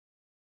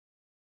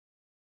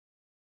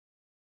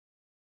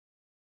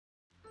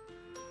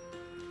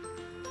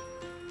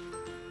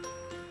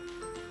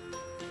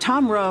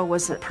Tom Rowe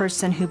was a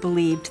person who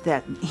believed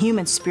that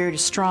human spirit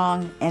is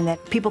strong and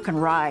that people can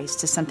rise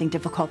to something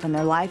difficult in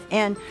their life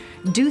and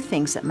do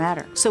things that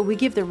matter. So we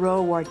give the Rowe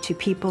Award to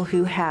people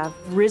who have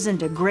risen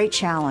to great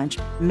challenge,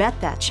 met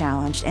that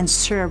challenge, and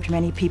served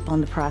many people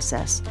in the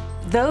process.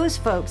 Those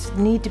folks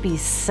need to be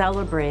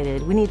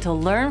celebrated. We need to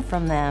learn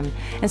from them.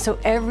 And so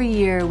every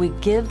year we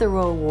give the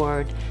Rowe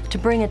Award to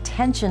bring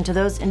attention to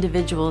those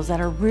individuals that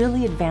are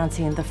really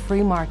advancing the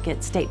free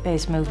market,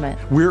 state-based movement.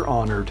 We're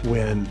honored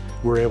when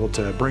we're able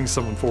to bring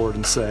someone forward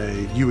and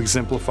say, you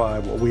exemplify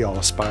what we all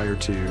aspire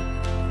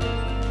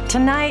to.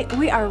 Tonight,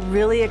 we are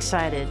really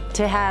excited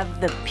to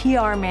have the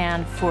PR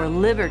man for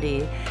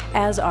Liberty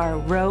as our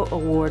Rowe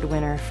Award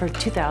winner for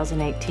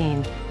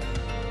 2018,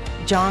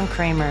 John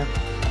Kramer.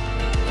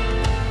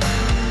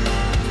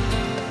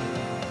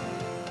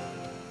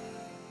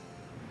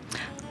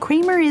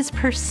 Kramer is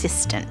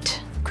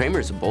persistent.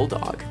 Kramer's a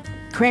bulldog.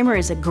 Kramer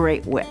is a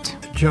great wit.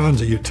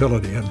 John's a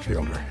utility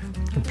infielder.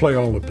 Can play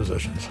all the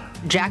positions.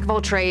 Jack of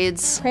all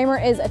trades. Kramer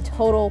is a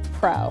total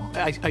pro.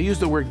 I use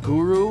the word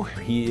guru.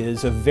 He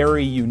is a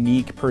very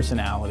unique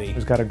personality.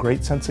 He's got a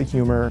great sense of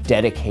humor.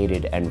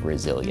 Dedicated and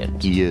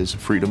resilient. He is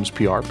Freedom's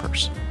PR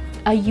person.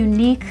 A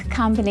unique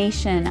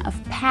combination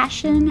of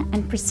passion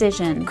and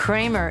precision.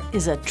 Kramer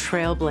is a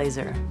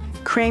trailblazer.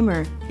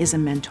 Kramer is a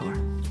mentor.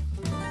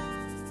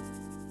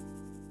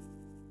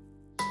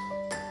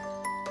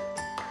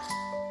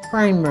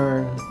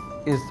 Kramer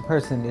is the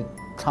person that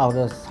taught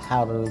us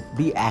how to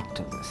be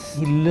activists.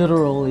 He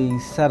literally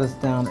sat us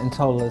down and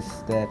told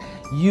us that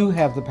you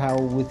have the power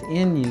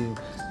within you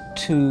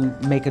to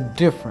make a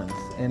difference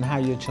in how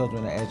your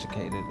children are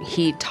educated.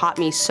 He taught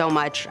me so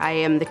much. I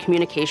am the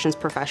communications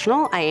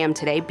professional I am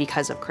today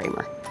because of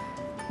Kramer.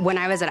 When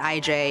I was at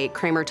IJ,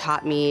 Kramer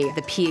taught me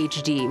the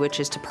PhD, which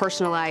is to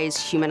personalize,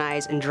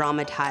 humanize, and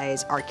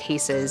dramatize our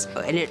cases.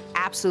 And it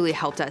absolutely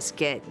helped us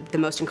get the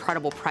most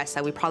incredible press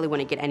that we probably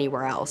wouldn't get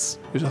anywhere else.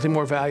 There's nothing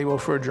more valuable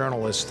for a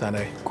journalist than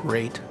a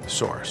great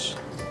source.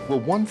 Well,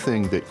 one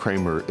thing that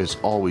Kramer is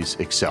always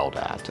excelled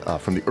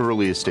at, from the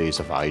earliest days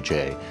of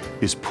IJ,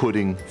 is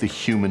putting the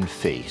human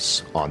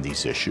face on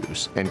these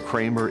issues. And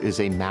Kramer is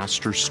a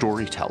master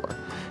storyteller.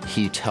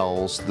 He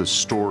tells the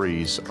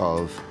stories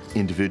of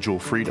individual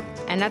freedom.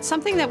 And that's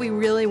something that we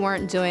really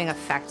weren't doing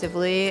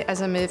effectively as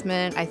a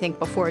movement, I think,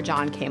 before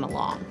John came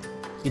along.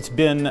 It's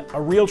been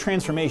a real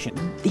transformation.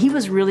 He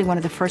was really one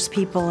of the first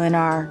people in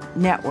our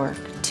network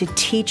to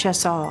teach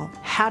us all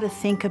how to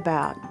think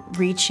about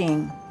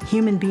reaching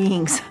human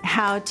beings,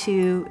 how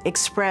to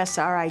express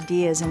our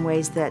ideas in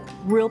ways that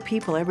real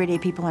people, everyday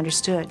people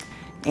understood.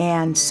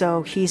 And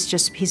so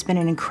he's been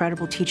an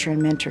incredible teacher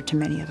and mentor to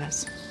many of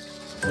us.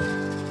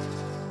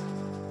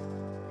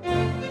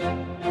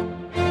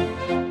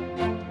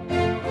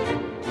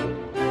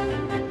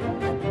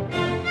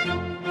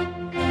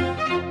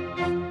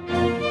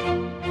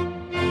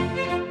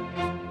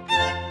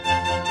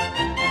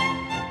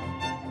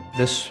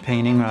 This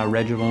painting,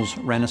 Reginald's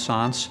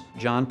Renaissance,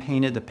 John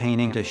painted the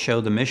painting to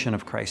show the mission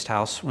of Christ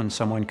House. When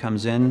someone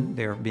comes in,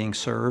 they're being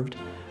served,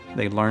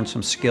 they learn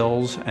some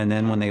skills, and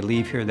then when they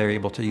leave here, they're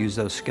able to use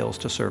those skills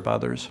to serve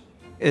others.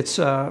 It's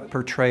a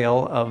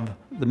portrayal of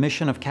the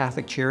mission of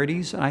Catholic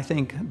Charities, and I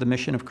think the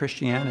mission of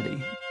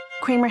Christianity.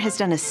 Kramer has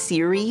done a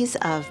series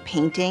of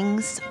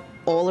paintings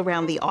all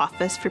around the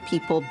office for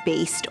people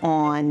based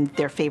on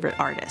their favorite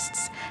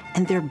artists,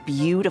 and they're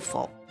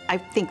beautiful. I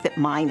think that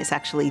mine is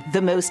actually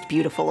the most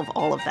beautiful of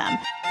all of them.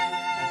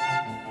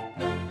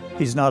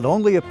 He's not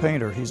only a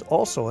painter, he's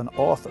also an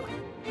author.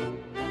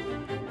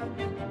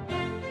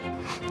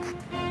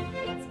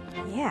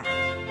 Yeah.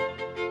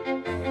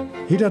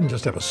 He doesn't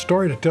just have a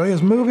story to tell, he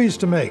has movies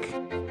to make.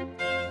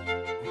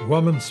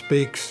 Woman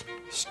speaks,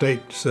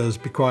 state says,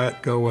 be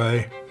quiet, go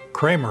away.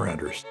 Kramer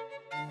enters.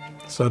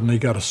 Suddenly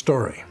got a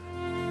story.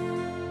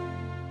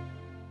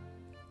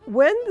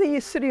 When the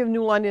City of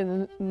New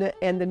London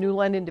and the New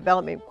London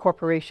Development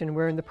Corporation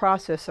were in the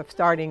process of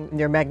starting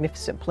their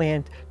magnificent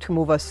plan to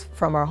move us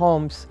from our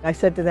homes, I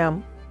said to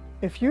them,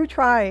 if you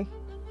try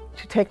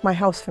to take my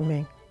house from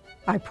me,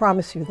 I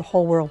promise you the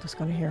whole world is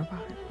going to hear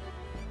about it.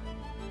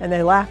 And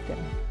they laughed at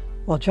me.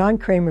 Well, John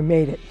Kramer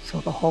made it, so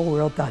the whole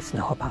world does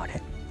know about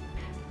it.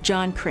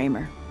 John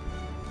Kramer,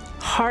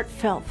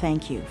 heartfelt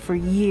thank you for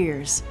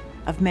years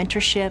of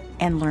mentorship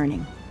and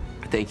learning.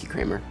 Thank you,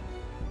 Kramer.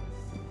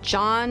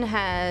 John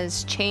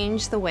has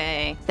changed the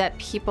way that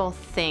people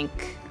think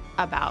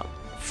about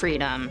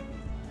freedom.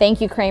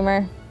 Thank you,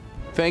 Kramer.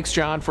 Thanks,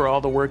 John, for all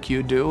the work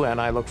you do,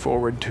 and I look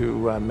forward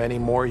to many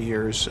more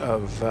years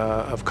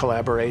of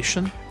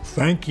collaboration.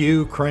 Thank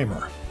you,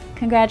 Kramer.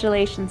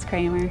 Congratulations,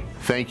 Kramer.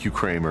 Thank you,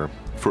 Kramer,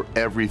 for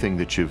everything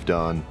that you've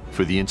done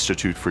for the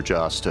Institute for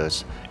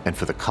Justice and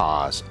for the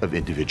cause of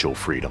individual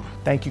freedom.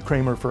 Thank you,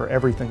 Kramer, for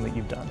everything that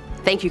you've done.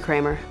 Thank you,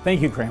 Kramer.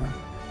 Thank you, Kramer.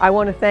 I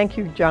want to thank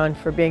you, John,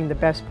 for being the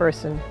best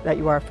person that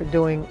you are, for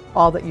doing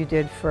all that you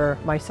did for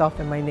myself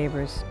and my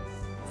neighbors.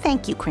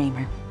 Thank you,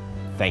 Kramer.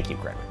 Thank you,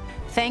 Kramer.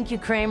 Thank you,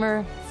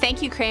 Kramer.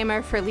 Thank you,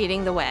 Kramer, for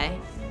leading the way.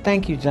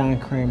 Thank you, John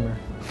Kramer,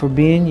 for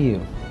being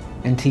you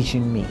and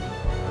teaching me.